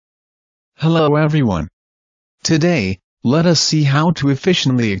Hello everyone. Today, let us see how to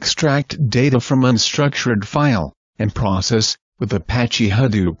efficiently extract data from unstructured file and process with Apache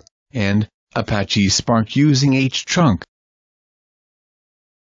Hadoop and Apache Spark using hTRUNK.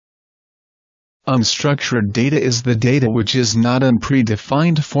 Unstructured data is the data which is not in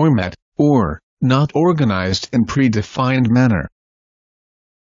predefined format or not organized in predefined manner.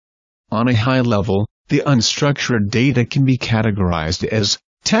 On a high level, the unstructured data can be categorized as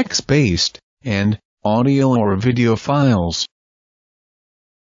text-based and audio or video files.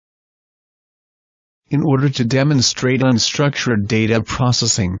 In order to demonstrate unstructured data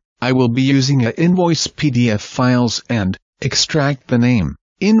processing, I will be using a invoice PDF files and extract the name,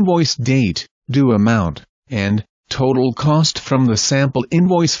 invoice date, due amount, and total cost from the sample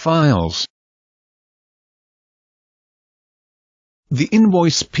invoice files. The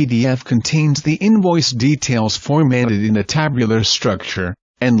invoice PDF contains the invoice details formatted in a tabular structure,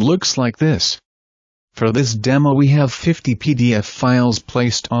 and looks like this. For this demo we have 50 PDF files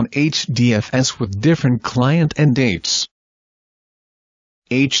placed on HDFS with different client and dates.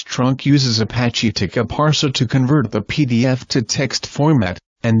 hTRUNK uses Apache Tika parser to convert the PDF to text format,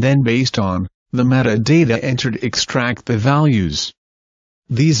 and then based on the metadata entered extract the values.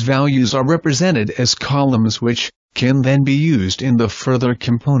 These values are represented as columns which can then be used in the further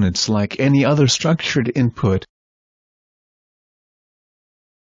components like any other structured input.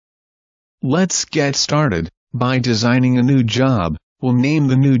 Let's get started by designing a new job. We'll name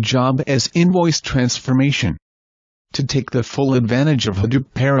the new job as Invoice Transformation. To take the full advantage of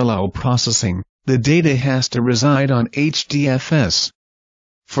Hadoop parallel processing, the data has to reside on HDFS.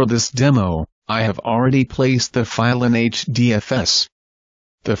 For this demo, I have already placed the file in HDFS.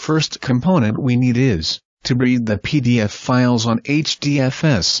 The first component we need is to read the PDF files on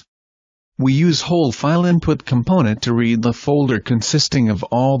HDFS. We use whole file input component to read the folder consisting of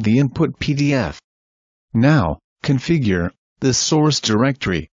all the input PDF. Now, configure the source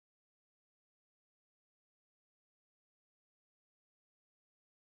directory.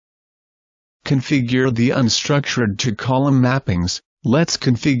 Configure the unstructured to column mappings. Let's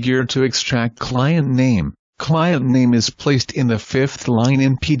configure to extract client name. Client name is placed in the 5th line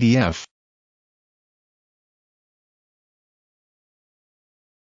in PDF.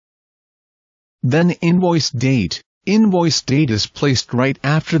 Then invoice date. Invoice date is placed right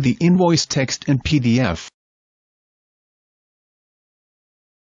after the invoice text in PDF.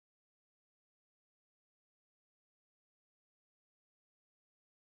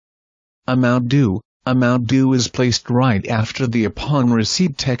 Amount due. Amount due is placed right after the upon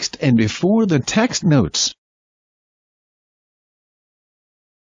receipt text and before the text notes.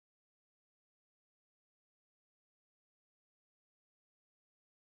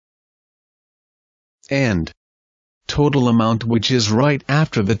 And total amount which is right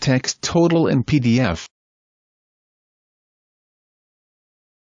after the text total in PDF.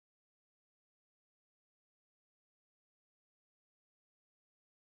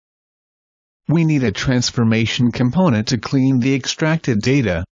 We need a transformation component to clean the extracted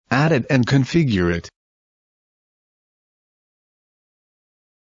data, add it and configure it.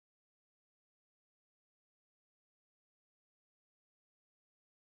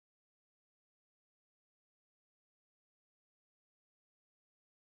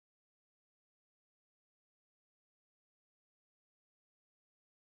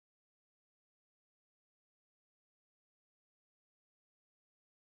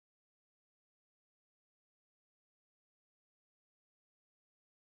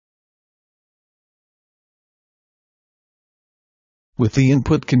 With the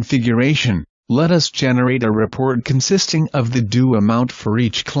input configuration, let us generate a report consisting of the due amount for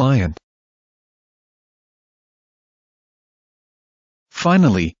each client.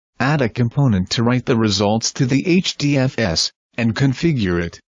 Finally, add a component to write the results to the HDFS, and configure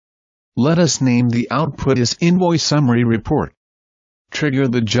it. Let us name the output as Invoice Summary Report. Trigger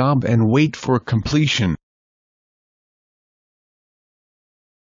the job and wait for completion.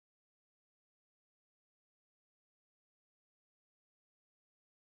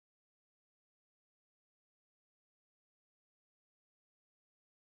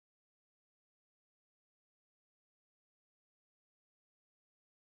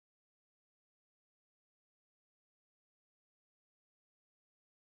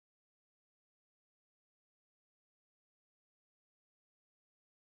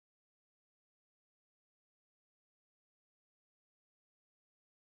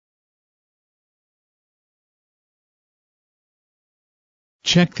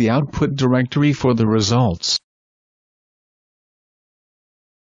 Check the output directory for the results.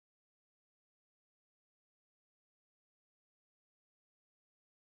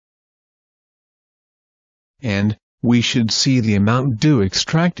 and we should see the amount due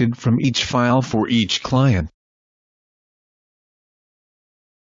extracted from each file for each client.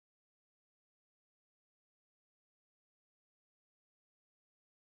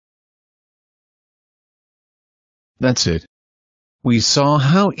 That's it. We saw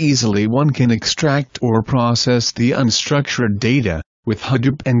how easily one can extract or process the unstructured data with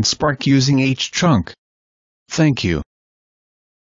Hadoop and Spark using hTRUNK. Thank you.